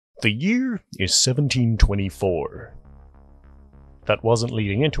The year is 1724. That wasn't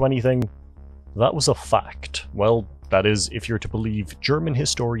leading into anything, that was a fact. Well, that is, if you're to believe German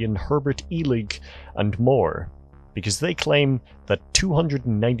historian Herbert Illig and more, because they claim that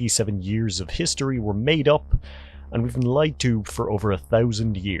 297 years of history were made up and we've been lied to for over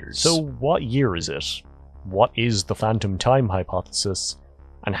 1,000 years. So what year is it? What is the phantom time hypothesis?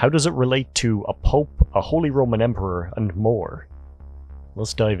 And how does it relate to a pope, a Holy Roman Emperor, and more?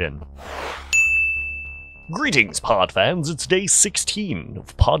 Let's dive in. Greetings, pod fans, it's day 16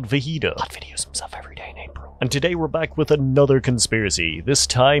 of Pod Vahida. Pod videos himself every day in April. And today we're back with another conspiracy. This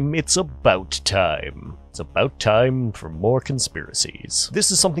time, it's about time. It's about time for more conspiracies.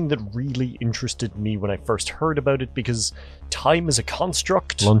 This is something that really interested me when I first heard about it because time is a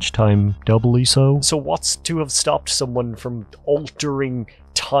construct. Lunchtime doubly so. So what's to have stopped someone from altering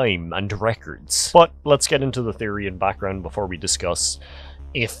time and records? But let's get into the theory and background before we discuss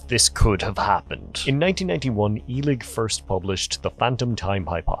if this could have happened. In 1991, Illig first published the phantom time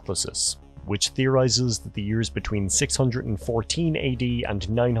hypothesis, which theorizes that the years between 614 AD and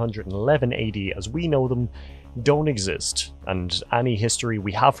 911 AD as we know them don't exist, and any history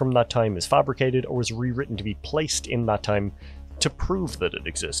we have from that time is fabricated or is rewritten to be placed in that time to prove that it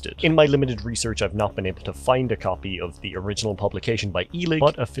existed. In my limited research, I've not been able to find a copy of the original publication by Illig,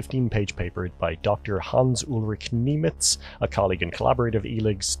 but a 15-page paper by Dr. Hans Ulrich Niemitz, a colleague and collaborator of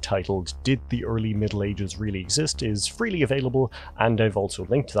Illig's, titled "Did the Early Middle Ages Really Exist?" is freely available, and I've also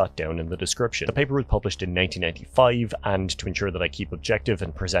linked that down in the description. The paper was published in 1995, and to ensure that I keep objective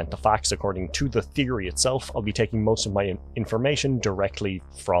and present the facts according to the theory itself, I'll be taking most of my information directly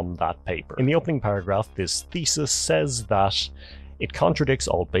from that paper. In the opening paragraph, this thesis says that it contradicts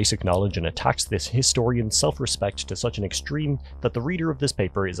all basic knowledge and attacks this historian's self-respect to such an extreme that the reader of this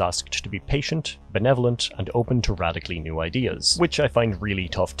paper is asked to be patient, benevolent, and open to radically new ideas, which I find really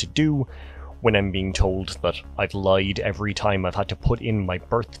tough to do when I'm being told that I've lied every time I've had to put in my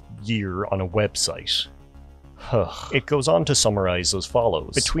birth year on a website. It goes on to summarize as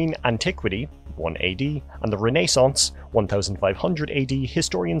follows. Between antiquity, 1 AD, and the Renaissance, 1500 AD,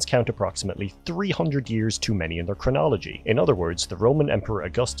 historians count approximately 300 years too many in their chronology. In other words, the Roman Emperor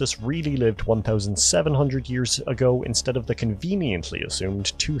Augustus really lived 1,700 years ago instead of the conveniently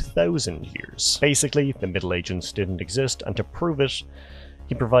assumed 2,000 years. Basically, the Middle Ages didn't exist, and to prove it,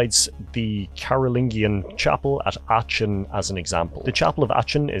 he provides the Carolingian chapel at Aachen as an example. The chapel of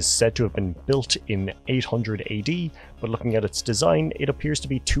Aachen is said to have been built in 800 AD, but looking at its design, it appears to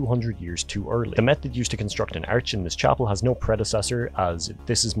be 200 years too early. The method used to construct an arch in this chapel has no predecessor, as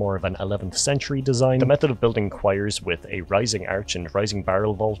this is more of an 11th century design. The method of building choirs with a rising arch and rising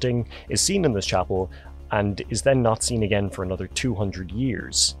barrel vaulting is seen in this chapel, and is then not seen again for another 200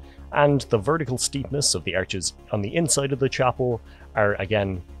 years. And the vertical steepness of the arches on the inside of the chapel are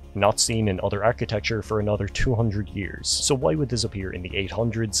again not seen in other architecture for another 200 years. So why would this appear in the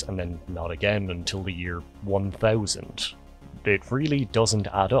 800s and then not again until the year 1000? It really doesn't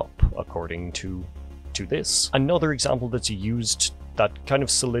add up, according to this. Another example that's used that kind of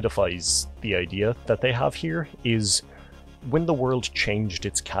solidifies the idea that they have here is when the world changed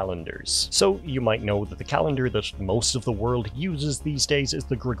its calendars. So you might know that the calendar that most of the world uses these days is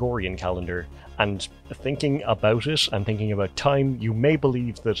the Gregorian calendar, and thinking about it and thinking about time, you may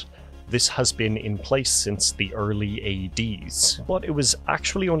believe that this has been in place since the early ADs. But it was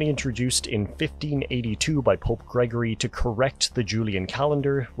actually only introduced in 1582 by Pope Gregory to correct the Julian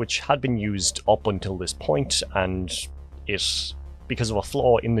calendar, which had been used up until this point, and because of a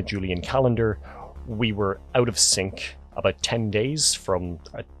flaw in the Julian calendar, we were out of sync about 10 days from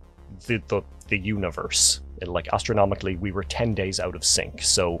the universe. Like, astronomically, we were 10 days out of sync,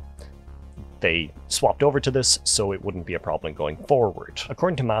 so they swapped over to this so it wouldn't be a problem going forward.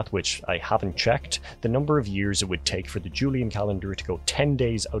 According to math, which I haven't checked, the number of years it would take for the Julian calendar to go 10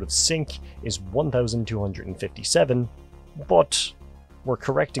 days out of sync is 1,257, but we're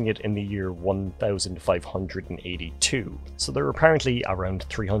correcting it in the year 1582. So there are apparently around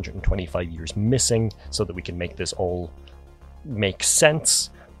 325 years missing so that we can make this all make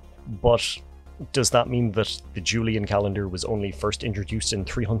sense. But does that mean that the Julian calendar was only first introduced in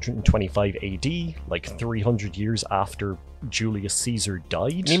 325 AD, like 300 years after Julius Caesar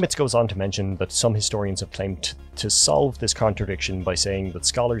died? Niemitz goes on to mention that some historians have claimed to solve this contradiction by saying that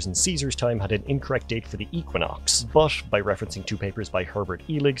scholars in Caesar's time had an incorrect date for the equinox, but by referencing two papers by Herbert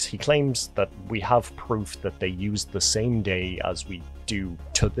Illig, he claims that we have proof that they used the same day as we do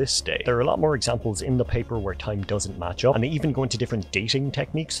to this day. There are a lot more examples in the paper where time doesn't match up, and they even go into different dating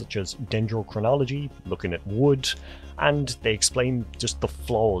techniques such as dendrochronology, looking at wood, and they explain just the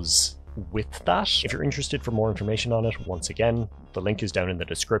flaws with that. If you're interested for more information on it, once again, the link is down in the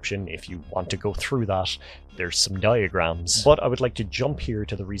description if you want to go through that. There's some diagrams. But I would like to jump here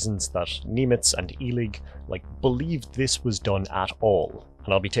to the reasons that Niemitz and Illig believed this was done at all.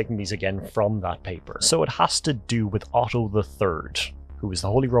 And I'll be taking these again from that paper. So it has to do with Otto III, who was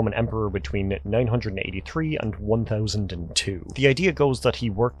the Holy Roman Emperor between 983 and 1002. The idea goes that he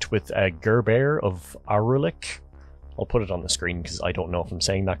worked with Gerber of Aurich. I'll put it on the screen because I don't know if I'm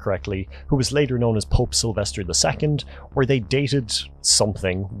saying that correctly, who was later known as Pope Sylvester II, where they dated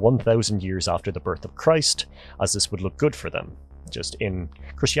something 1,000 years after the birth of Christ, as this would look good for them. Just in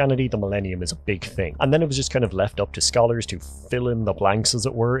Christianity, the millennium is a big thing. And then it was just kind of left up to scholars to fill in the blanks, as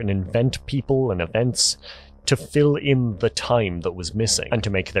it were, and invent people and events to fill in the time that was missing, and to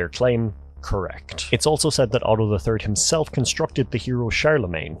make their claim correct. It's also said that Otto III himself constructed the hero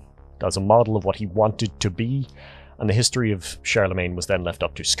Charlemagne as a model of what he wanted to be, and the history of Charlemagne was then left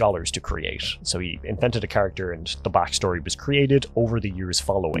up to scholars to create. So he invented a character and the backstory was created over the years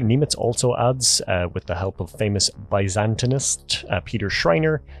following. Niemitz also adds, with the help of famous Byzantinist Peter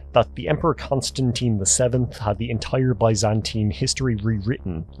Schreiner, that the Emperor Constantine VII had the entire Byzantine history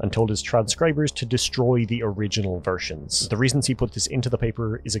rewritten and told his transcribers to destroy the original versions. The reasons he put this into the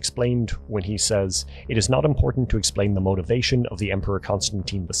paper is explained when he says, "It is not important to explain the motivation of the Emperor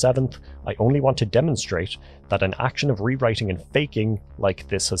Constantine VII. I only want to demonstrate that an action of rewriting and faking like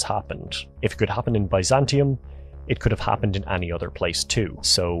this has happened. If it could happen in Byzantium, it could have happened in any other place too."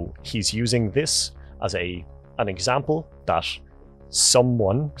 So he's using this as an example that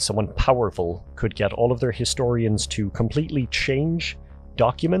someone powerful could get all of their historians to completely change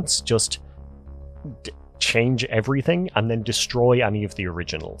documents, just change everything, and then destroy any of the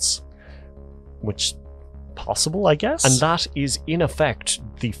originals. Which, possible, I guess? And that is, in effect,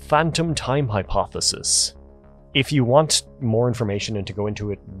 the phantom time hypothesis. If you want more information and to go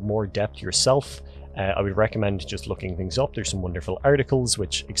into it more depth yourself, I would recommend just looking things up. There's some wonderful articles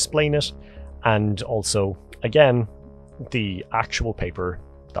which explain it, and also, again, the actual paper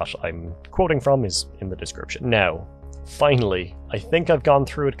that I'm quoting from is in the description. Now, finally, I think I've gone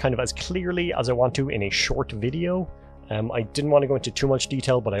through it kind of as clearly as I want to in a short video. I didn't want to go into too much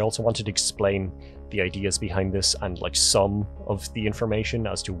detail, but I also wanted to explain the ideas behind this and some of the information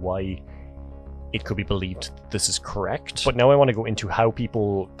as to why it could be believed this is correct. But now I want to go into how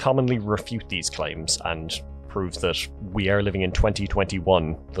people commonly refute these claims and prove that we are living in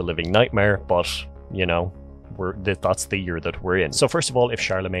 2021, the living nightmare, but, you know, that's the year that we're in. So first of all, if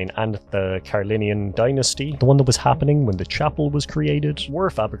Charlemagne and the Carolinian dynasty, the one that was happening when the chapel was created, were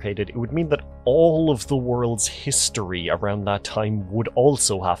fabricated, it would mean that all of the world's history around that time would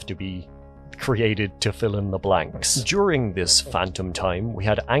also have to be created to fill in the blanks. During this phantom time, we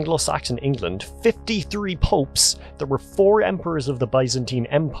had Anglo-Saxon England, 53 popes, there were 4 emperors of the Byzantine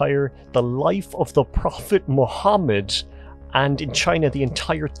Empire, the life of the Prophet Muhammad, and in China the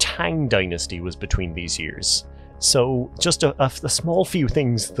entire Tang dynasty was between these years. So just a small few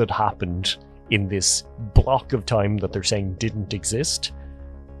things that happened in this block of time that they're saying didn't exist,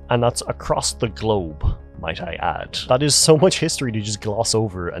 and that's across the globe, might I add. That is so much history to just gloss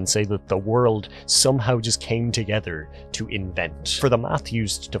over and say that the world somehow just came together to invent. For the math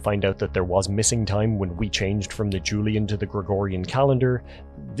used to find out that there was missing time when we changed from the Julian to the Gregorian calendar,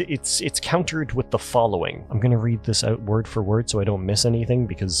 it's countered with the following. I'm going to read this out word for word so I don't miss anything,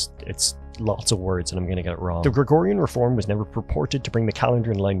 because it's lots of words and I'm going to get it wrong. The Gregorian reform was never purported to bring the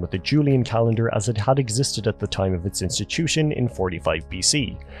calendar in line with the Julian calendar as it had existed at the time of its institution in 45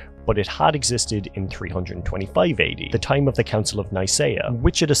 BC. But it had existed in 325 AD, the time of the Council of Nicaea,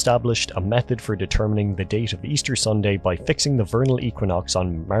 which had established a method for determining the date of Easter Sunday by fixing the vernal equinox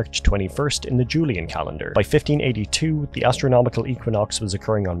on March 21st in the Julian calendar. By 1582, the astronomical equinox was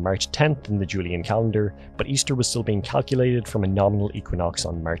occurring on March 10th in the Julian calendar, but Easter was still being calculated from a nominal equinox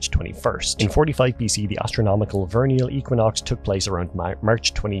on March 21st. In 45 BC, the astronomical vernal equinox took place around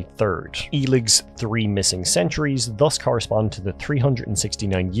March 23rd. Illig's 3 missing centuries thus correspond to the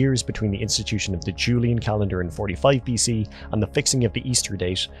 369 years between the institution of the Julian calendar in 45 BC and the fixing of the Easter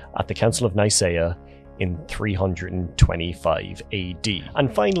date at the Council of Nicaea in 325 AD.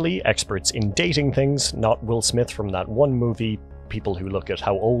 And finally, experts in dating things, not Will Smith from that one movie, people who look at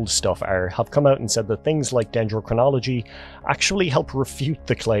how old stuff are, have come out and said that things like dendrochronology actually help refute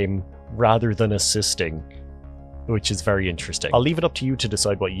the claim rather than assisting, which is very interesting. I'll leave it up to you to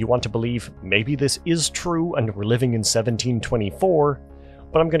decide what you want to believe. Maybe this is true and we're living in 1724,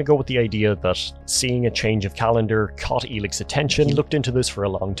 but I'm going to go with the idea that seeing a change of calendar caught Illig's attention. He looked into this for a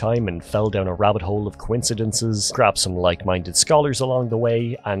long time and fell down a rabbit hole of coincidences, grabbed some like-minded scholars along the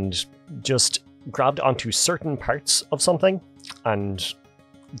way, and just grabbed onto certain parts of something and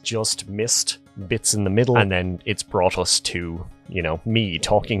just missed bits in the middle, and then it's brought us to, you know, me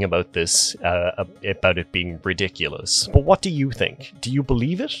talking about this, about it being ridiculous. But what do you think? Do you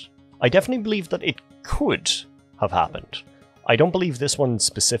believe it? I definitely believe that it could have happened. I don't believe this one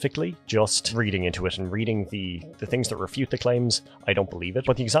specifically, just reading into it and reading the things that refute the claims, I don't believe it.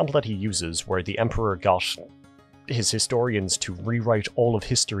 But the example that he uses, where the Emperor got his historians to rewrite all of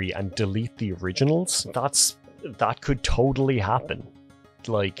history and delete the originals, that could totally happen.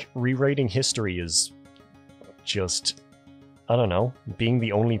 Like, rewriting history is just, I don't know, being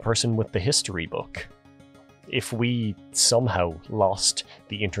the only person with the history book. If we somehow lost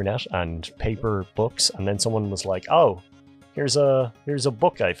the internet and paper books, and then someone was like, oh, here's a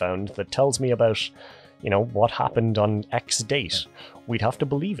book I found that tells me about, you know, what happened on X date, we'd have to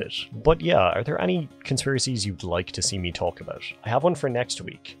believe it. But yeah, are there any conspiracies you'd like to see me talk about? I have one for next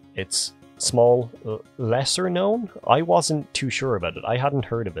week. It's small, lesser known. I wasn't too sure about it. I hadn't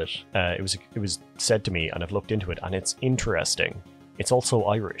heard of it. It was said to me, and I've looked into it, and it's interesting. It's also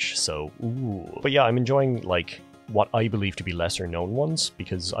Irish, so ooh. But yeah, I'm enjoying, like, what I believe to be lesser known ones,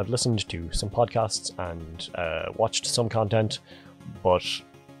 because I've listened to some podcasts and watched some content, but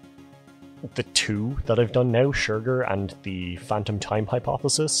the two that I've done now, Sugar and the Phantom Time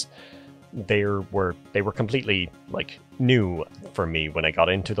Hypothesis, they were completely, like, new for me when I got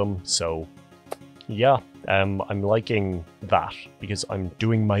into them. So yeah, I'm liking that because I'm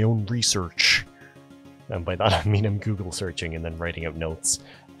doing my own research, and by that I mean I'm Google searching and then writing out notes.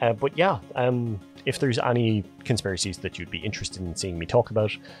 But yeah, if there's any conspiracies that you'd be interested in seeing me talk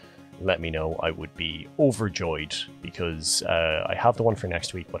about, let me know. I would be overjoyed, because I have the one for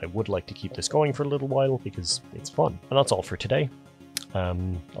next week, but I would like to keep this going for a little while because it's fun. And that's all for today.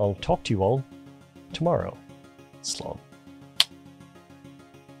 I'll talk to you all tomorrow. Slán.